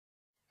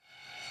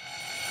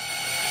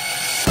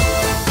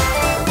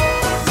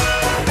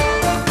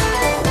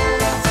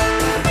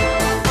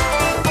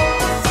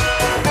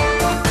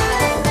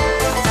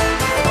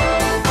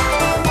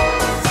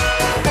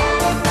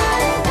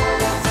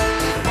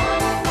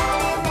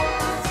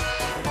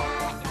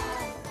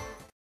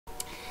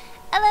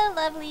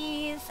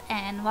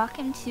and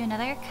welcome to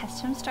another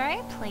custom story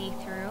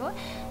playthrough.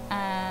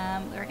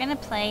 We're gonna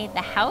play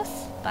The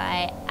House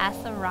by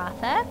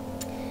Asaratha.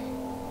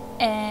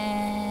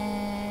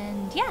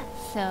 And yeah,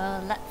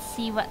 so let's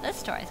see what this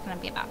story is gonna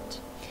be about.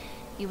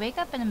 You wake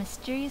up in a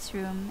mysterious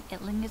room.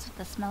 It lingers with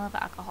the smell of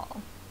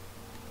alcohol.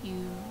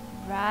 You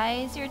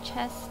rise your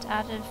chest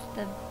out of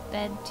the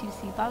bed to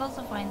see bottles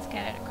of wine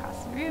scattered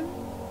across the room.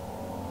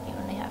 You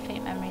only have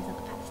faint memories of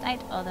the past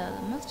night, although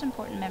the most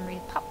important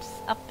memory pops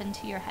up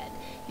into your head.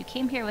 You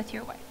came here with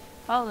your wife.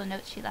 Follow the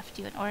note she left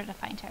you in order to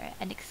find her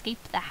and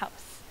escape the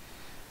house.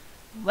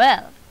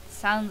 Well,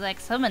 sounds like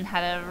someone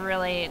had a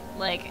really,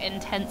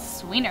 intense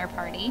sweener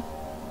party.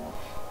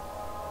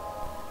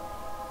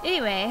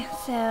 Anyway,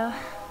 so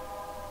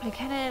we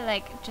kind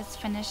of, just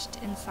finished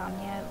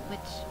Insomnia, which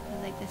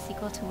was, the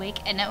sequel to Wake,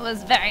 and it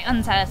was very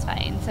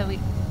unsatisfying, so we...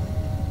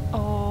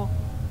 Oh.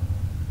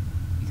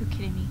 You're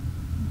kidding me.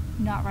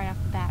 Not right off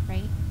the bat,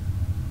 right?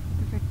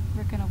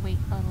 We're gonna wait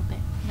a little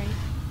bit, right?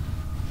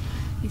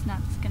 He's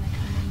not just gonna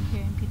come in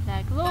here and be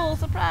like, "Lol,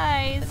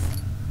 surprise!"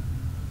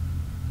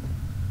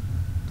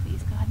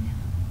 Please, God, no.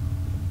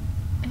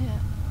 I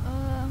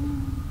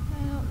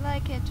don't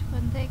like it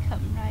when they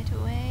come right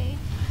away.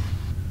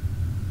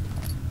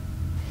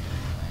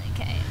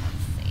 Okay,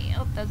 let's see.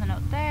 Oh, there's a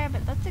note there,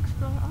 but let's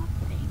explore all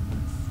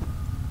things.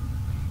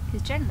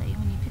 Because generally,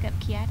 when you pick up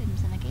key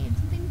items in a game,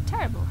 something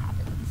terrible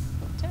happens.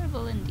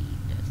 Terrible indeed.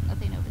 There's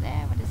nothing over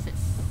there. What is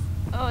this?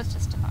 Oh, it's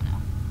just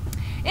Stefano.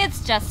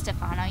 It's just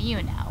Stefano,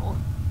 you know.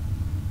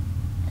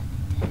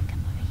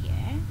 Come over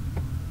here.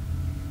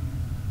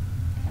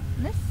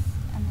 Open this,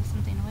 and there's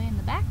something way in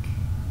the back.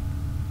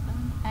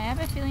 I have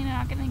a feeling I'm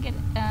not going to get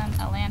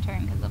a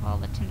lantern because of all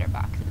the tinder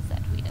boxes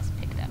that we just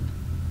picked up.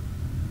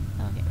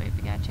 Okay, wait,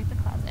 we gotta check the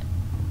closet.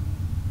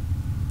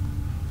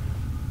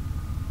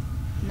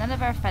 None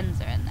of our friends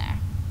are in there.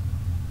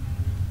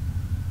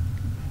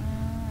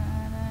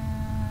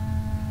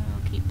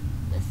 We'll keep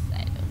this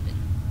side open.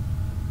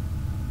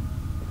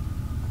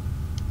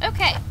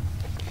 Okay.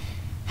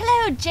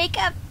 Hello,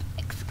 Jacob!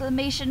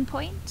 Exclamation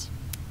point.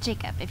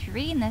 Jacob, if you're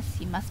reading this,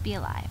 you must be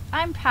alive.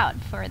 I'm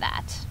proud for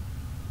that.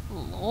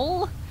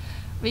 Lol.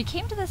 We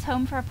came to this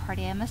home for a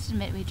party. I must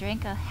admit we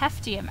drank a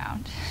hefty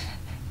amount.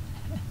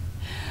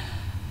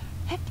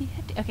 Hefty.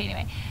 Okay,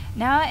 anyway.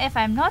 Now if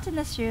I'm not in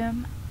this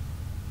room...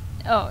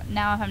 Oh,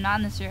 now if I'm not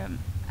in this room,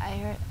 I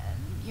heard...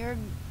 your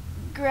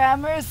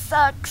grammar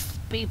sucks,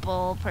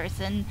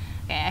 person.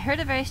 Okay, I heard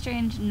a very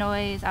strange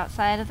noise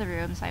outside of the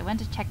room, so I went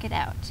to check it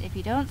out. If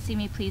you don't see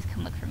me, please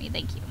come look for me.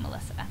 Thank you,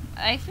 Melissa.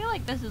 I feel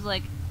like this is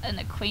an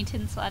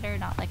acquaintance letter,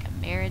 not a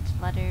marriage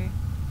letter.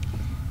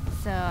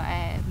 So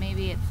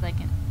maybe it's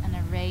an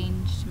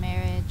arranged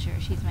marriage, or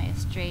she's my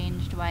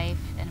estranged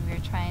wife, and we're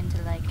trying to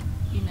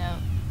you know...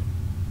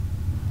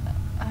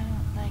 I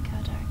don't like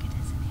how dark it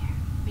is in here.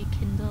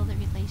 Rekindle the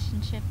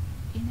relationship,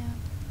 you know?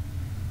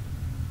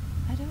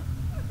 I don't...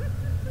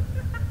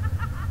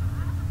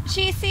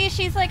 She's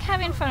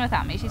having fun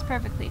without me. She's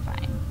perfectly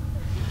fine.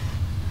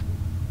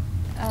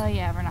 Oh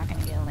yeah, we're not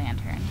gonna get a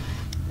lantern.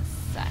 This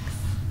sucks.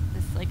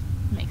 This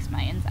makes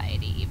my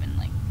anxiety even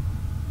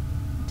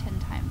 10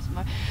 times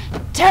more.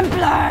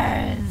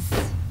 Templars!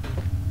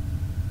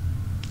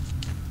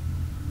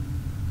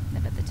 I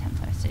bet the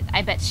Templars did.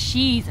 I bet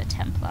she's a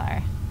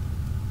Templar.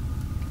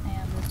 Can I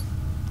have this?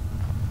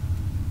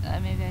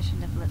 Maybe I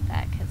shouldn't have lit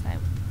that because I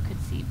could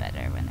see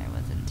better when there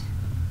wasn't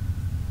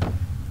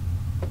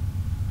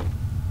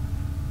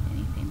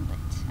anything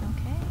lit.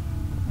 Okay.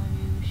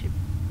 Maybe we should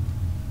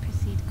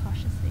proceed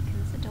cautiously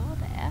because there's a door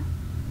there.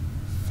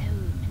 So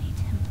many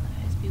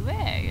Templars.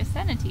 Beware, your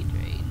sanity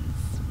drains.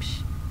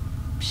 Psh,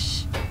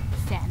 psh,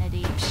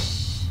 sanity.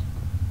 Psh.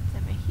 It's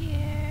over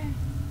here.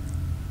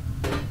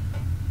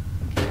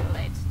 Okay, we'll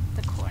light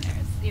the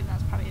corners, even though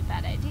it's probably a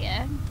bad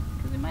idea,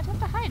 because we might have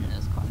to hide in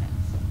those corners.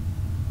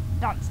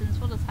 Nonsense,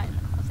 we'll just hide in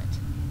the closet.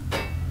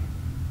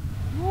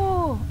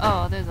 Whoa!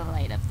 Oh, there's a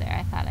light up there.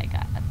 I thought I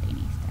got a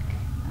thingy stick.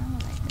 Oh,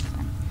 we'll light this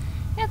one.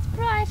 It's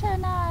brighter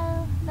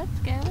now. Let's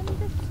go in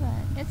this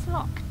one. It's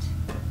locked.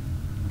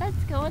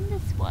 Let's go in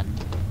this one.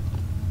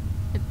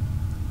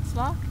 It's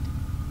locked.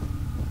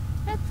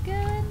 Let's go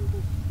in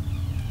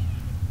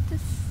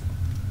this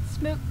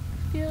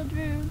smoke-filled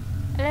room.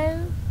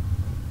 Hello?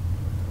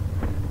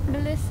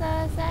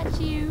 Melissa, is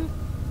that you?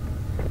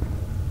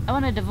 I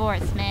want a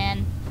divorce,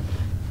 man.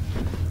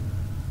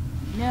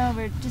 No,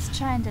 we're just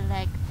trying to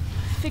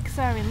fix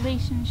our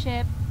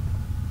relationship,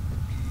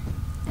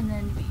 and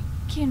then we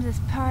came to this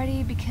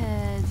party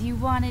because you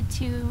wanted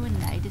to,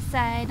 and I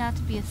decided not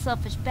to be a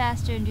selfish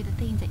bastard and do the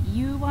things that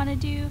you want to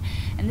do,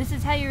 and this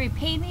is how you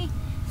repay me?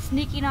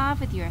 Sneaking off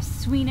with your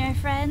sweener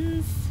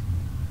friends?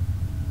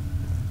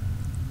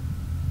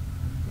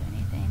 Do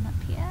anything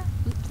up here?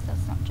 Oops,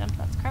 that's not jump,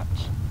 that's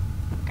crouch.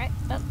 Okay,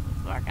 but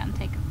we're gonna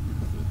take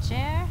the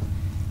chair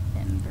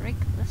and break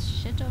this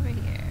shit over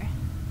here.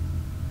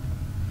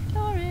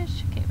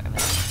 Flourish. Okay, where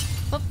was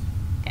it? Oop.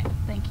 Okay,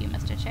 thank you,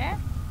 Mr. Chair.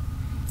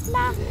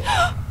 La. Oh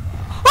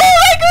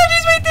my god,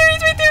 he's right there,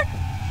 he's right there!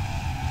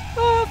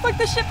 Oh, fuck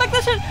this shit, fuck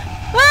this shit!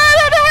 Ah, I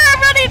don't know where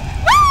I'm running!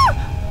 Ah!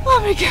 Oh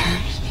my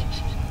gosh.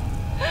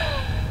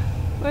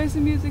 Why is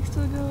the music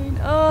still going?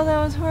 Oh, that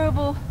was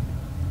horrible.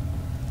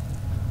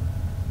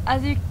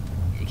 As you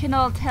can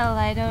all tell,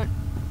 I don't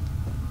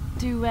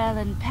do well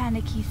in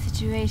panicky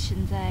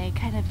situations. I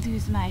kind of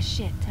lose my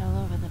shit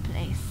all over the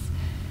place.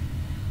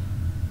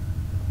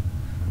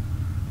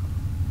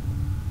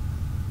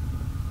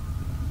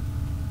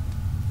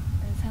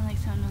 It sounded like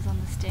someone was on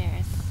the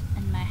stairs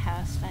in my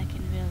house, like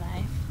in real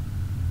life.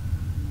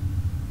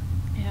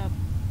 I hope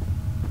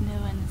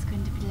no one is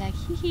going to be like,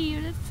 hee hee,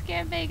 let's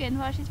scare Megan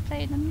while she's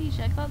playing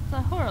Amnesia. That's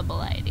a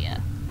horrible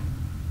idea.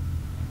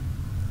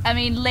 I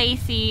mean,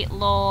 Lacey,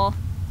 lol.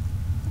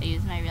 I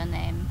use my real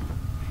name.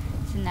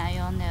 So now you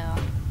all know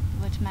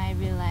what my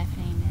real life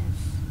name is.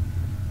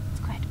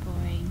 It's quite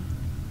boring.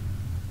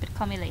 But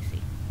call me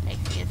Lacey.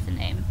 Lacey is the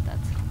name that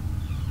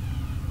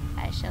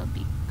I shall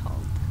be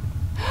called.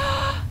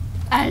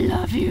 I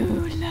love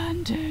you,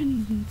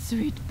 Lantern,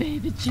 sweet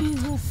baby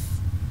Jesus.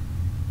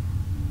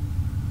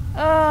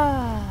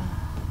 Oh.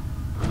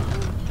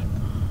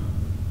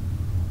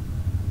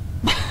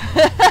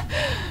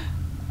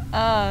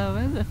 Oh,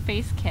 where's a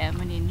face cam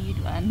when you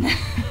need one?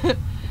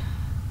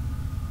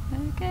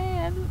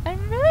 Okay,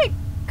 I'm really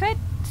quite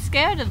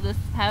scared of this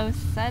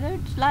house. I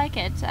don't like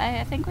it.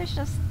 I think we should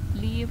just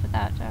leave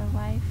without our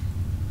wife.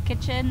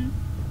 Kitchen,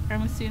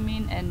 I'm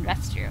assuming, and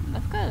restroom.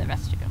 Let's go to the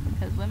restroom,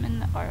 because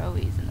women are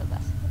always in the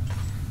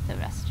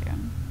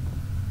restroom.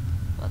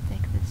 We'll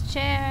take this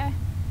chair.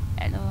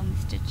 Hello,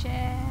 Mr.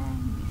 Chair.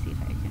 Let me see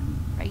if I can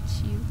write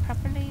you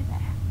properly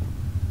there.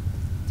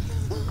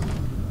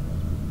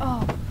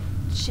 Oh,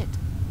 shit.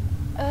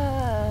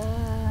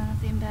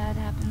 Nothing bad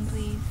happen,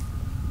 please.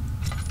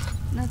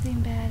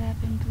 Nothing bad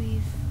happen,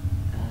 please.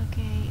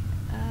 Okay,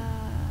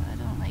 I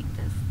don't like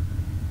this.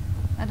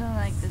 I don't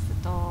like this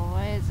at all.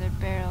 Why is there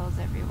barrels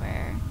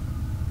everywhere?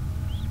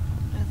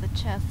 There's a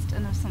chest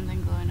and there's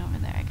something glowing over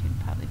there I could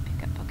probably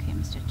pick up. Okay,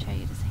 Mr. Chair,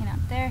 you just hang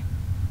out there.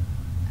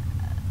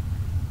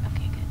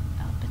 Okay, good.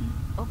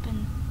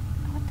 Open.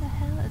 What the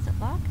hell? Is it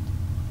locked?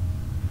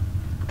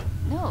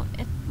 No,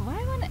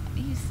 why won't it?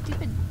 You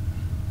stupid.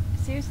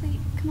 Seriously?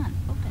 Come on,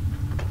 open.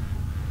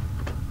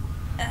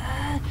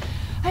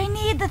 I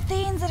need the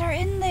things that are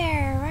in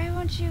there. Why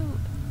won't you?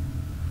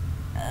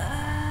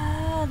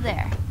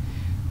 There.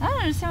 I don't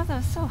understand why that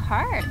was so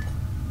hard.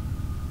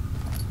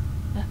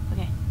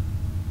 Okay.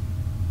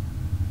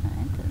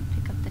 Alright, then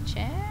pick up the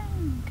chair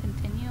and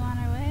continue on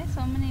our way.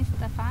 So many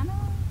Stefanos.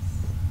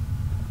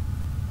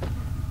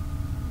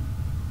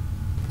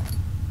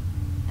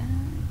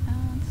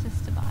 Oh, it's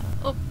just a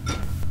bottle.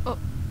 Oh,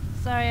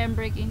 sorry, I'm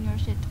breaking your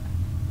shit.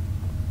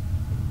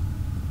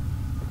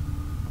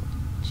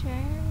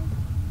 Chair,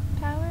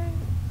 power,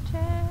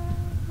 chair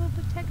will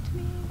protect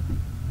me.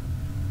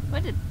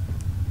 What a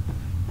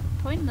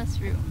pointless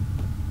room.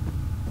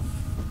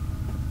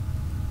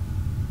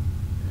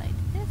 Light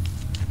this,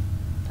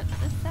 put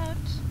this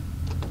out.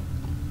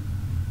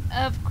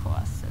 Of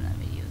course, and then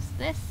we use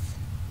this.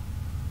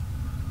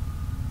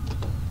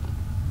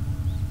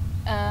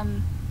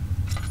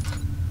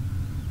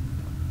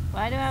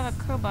 Why do I have a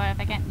crowbar if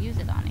I can't use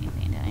it on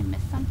anything? Did I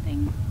miss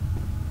something?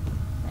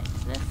 Like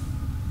this.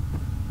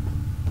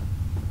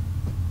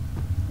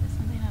 There's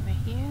something over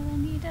here that I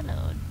need to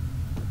load.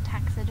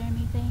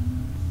 Taxidermy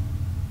things.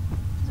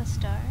 Is it a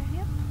star?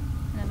 Yep.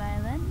 And a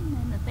violin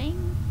and a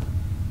thing.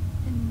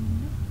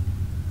 And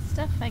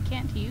stuff I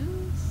can't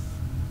use.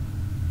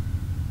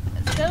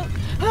 So,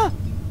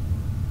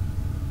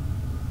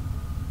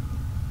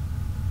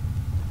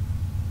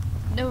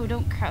 no,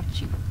 don't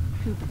crouch, you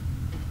poop.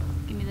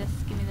 Give me this,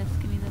 give me this,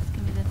 give me this,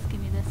 give me this, give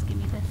me this, give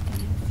me this, give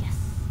me this. Yes.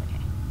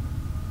 Okay.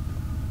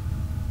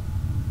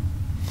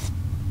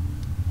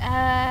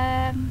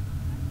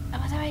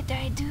 What do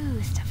I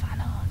do,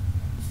 Stefano?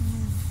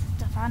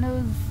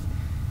 Stefanos,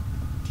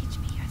 teach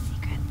me your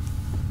secrets.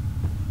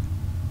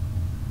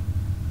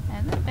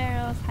 And the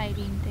barrels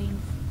hiding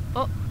things.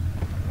 Oh,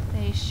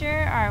 they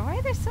sure are. Why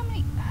are there so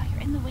many? Oh,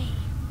 you're in the way.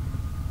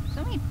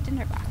 So many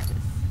tinder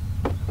boxes.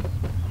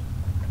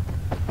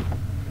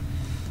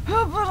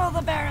 Who put all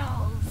the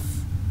barrels?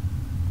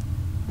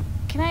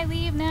 Can I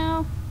leave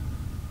now?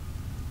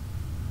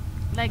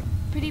 Like,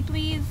 pretty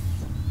please?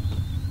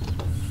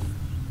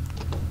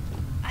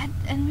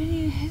 And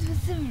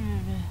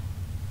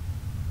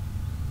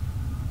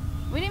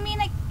what do you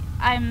mean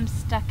I'm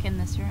stuck in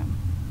this room?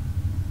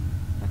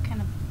 What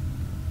kind of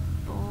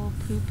bull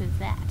poop is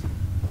that?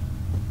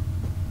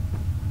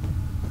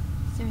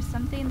 Is there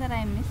something that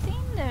I'm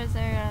missing? Is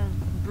there a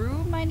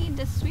broom I need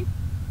to sweep?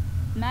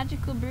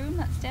 Magical broom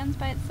that stands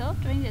by itself?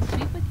 Do I need to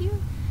sweep with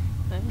you?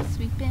 Or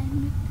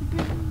sweeping with the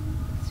broom,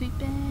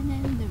 sweeping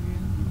in the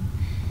room,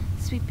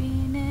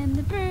 sweeping in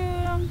the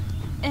broom,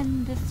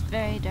 in this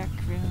very dark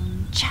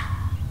room. Cha!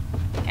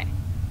 Okay.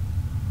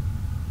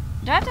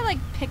 Do I have to like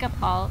pick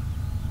up all?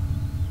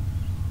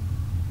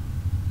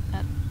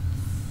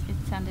 It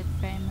sounded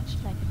very much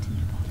like a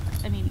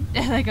tinderbox. I mean,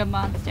 like a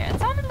monster. It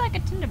sounded like a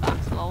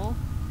tinderbox, lol.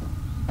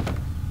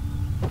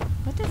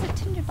 What does a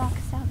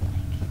tinderbox sound like?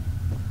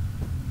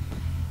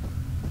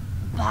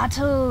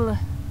 Bottle!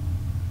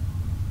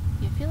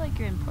 like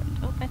you're important.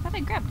 Oh, I thought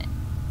I grabbed it.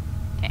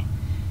 Okay.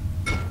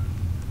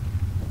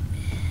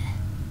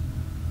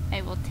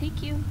 I will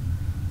take you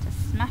to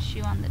smash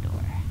you on the door.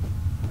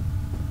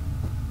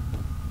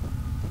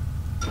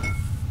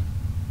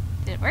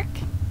 Did it work?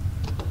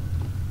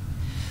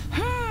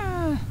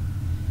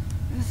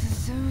 This is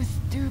so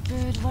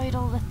stupid. Light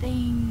all the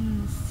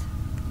things.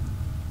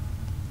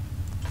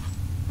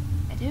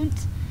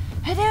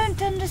 I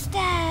don't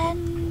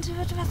understand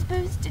what we're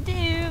supposed to do.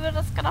 We're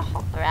just gonna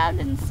hop around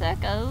in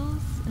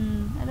circles,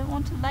 and I don't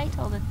want to light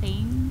all the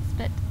things,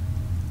 but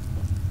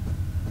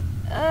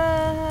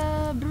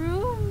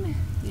broom,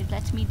 you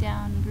let me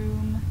down,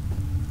 broom.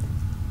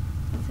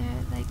 Is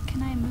there, like,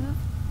 can I move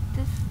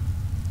this?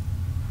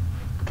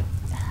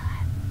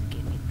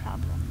 Give me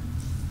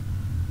problems.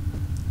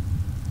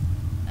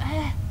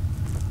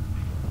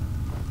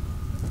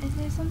 Is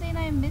there something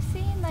I'm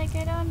missing? Like,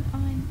 I don't,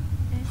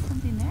 there's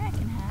something there I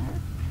can have.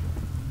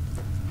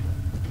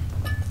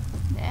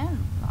 There,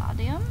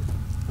 volume.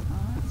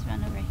 Well, let's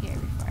run over here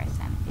before our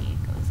sanity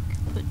goes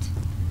kaput.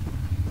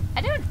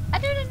 I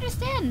don't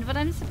understand what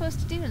I'm supposed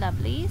to do,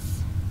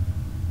 lovelies.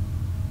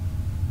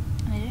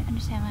 And I don't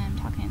understand why I'm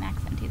talking in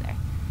accent either.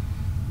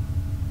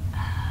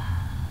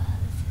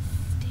 This is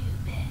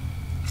stupid.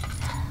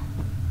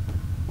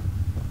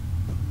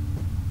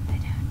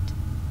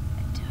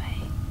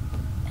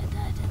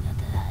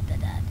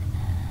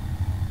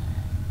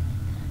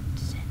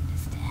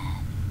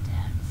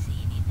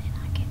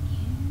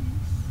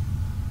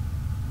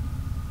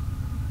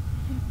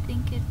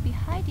 It'd be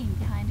hiding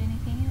behind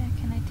anything either.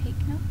 Can I take?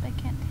 Nope, I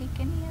can't take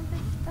any of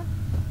this stuff.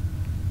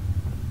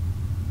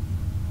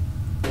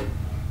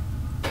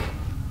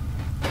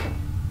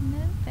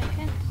 Nope, I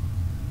can't.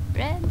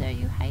 Bread, are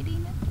you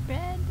hiding it?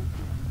 Bread?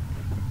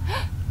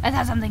 I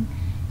saw something.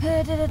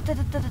 Get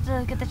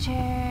the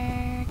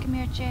chair. Come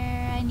here,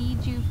 chair. I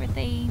need you for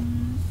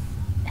things.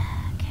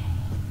 Okay.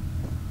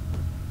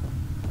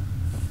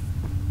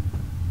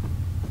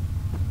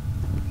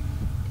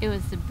 It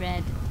was the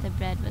bread. The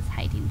bread was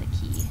hiding the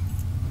key.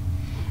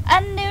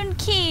 Unknown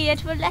key,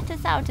 it will let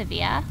us out of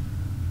here.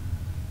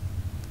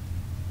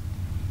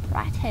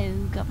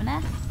 Righto,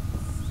 governor.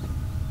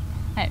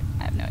 I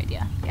have no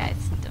idea.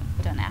 Guys,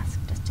 don't ask,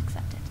 just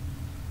accept it.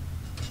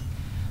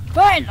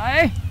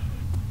 Finally!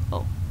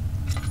 Oh.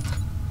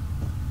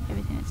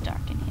 Everything is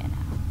dark in here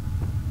now.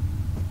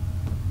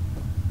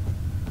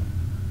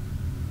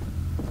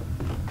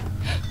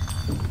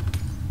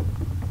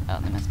 Oh,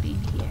 they must be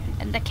in here.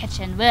 In the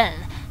kitchen. Well,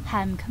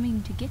 I'm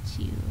coming to get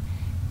you.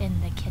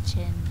 In the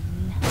kitchen.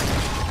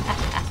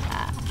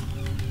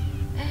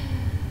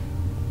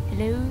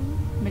 Hello,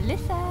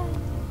 Melissa.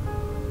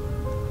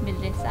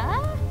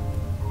 Melissa?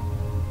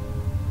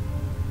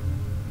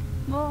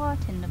 More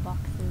tinder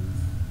boxes.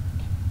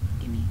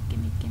 Gimme,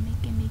 gimme, gimme,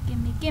 gimme,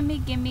 gimme, gimme,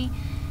 gimme. Do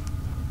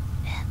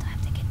I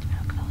have to get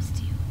real close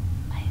to you?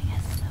 I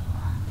guess so.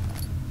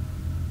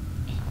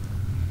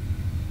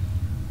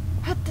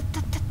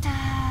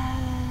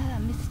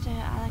 Mr.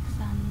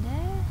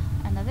 Alexander.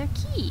 Another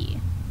key.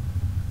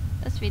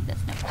 Let's read this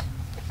note.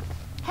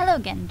 Hello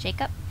again,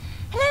 Jacob.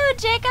 Hello,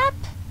 Jacob!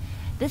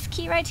 This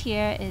key right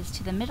here is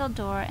to the middle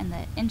door in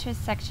the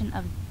intersection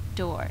of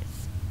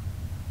doors.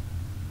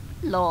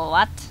 Lol,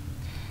 what?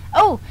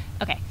 Oh,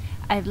 okay.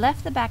 I've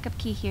left the backup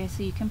key here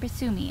so you can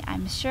pursue me.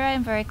 I'm sure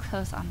I'm very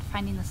close on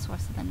finding the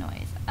source of the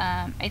noise.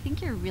 I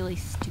think you're really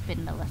stupid,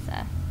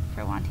 Melissa,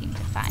 for wanting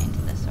to find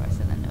the source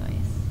of the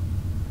noise.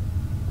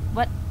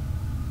 What?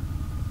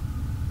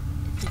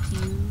 Is it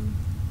you?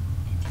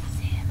 It's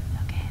him.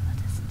 Okay, we'll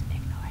just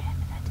ignore him.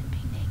 It had to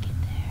be naked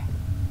there.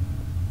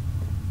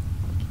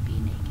 He could be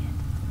naked.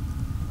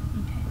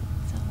 Okay,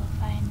 so we'll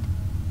find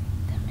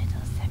the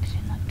middle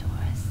section of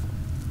doors.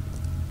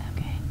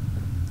 Okay.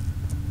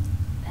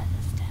 Let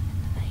us stand in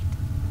the light.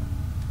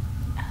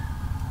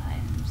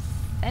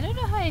 I don't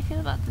know how I feel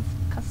about this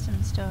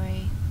custom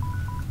story.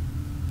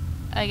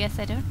 I guess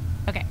I don't.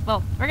 Okay,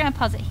 well, we're gonna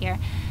pause it here.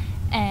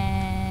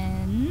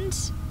 And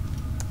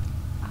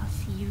I'll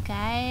see you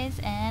guys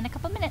in a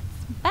couple minutes.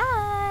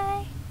 Bye!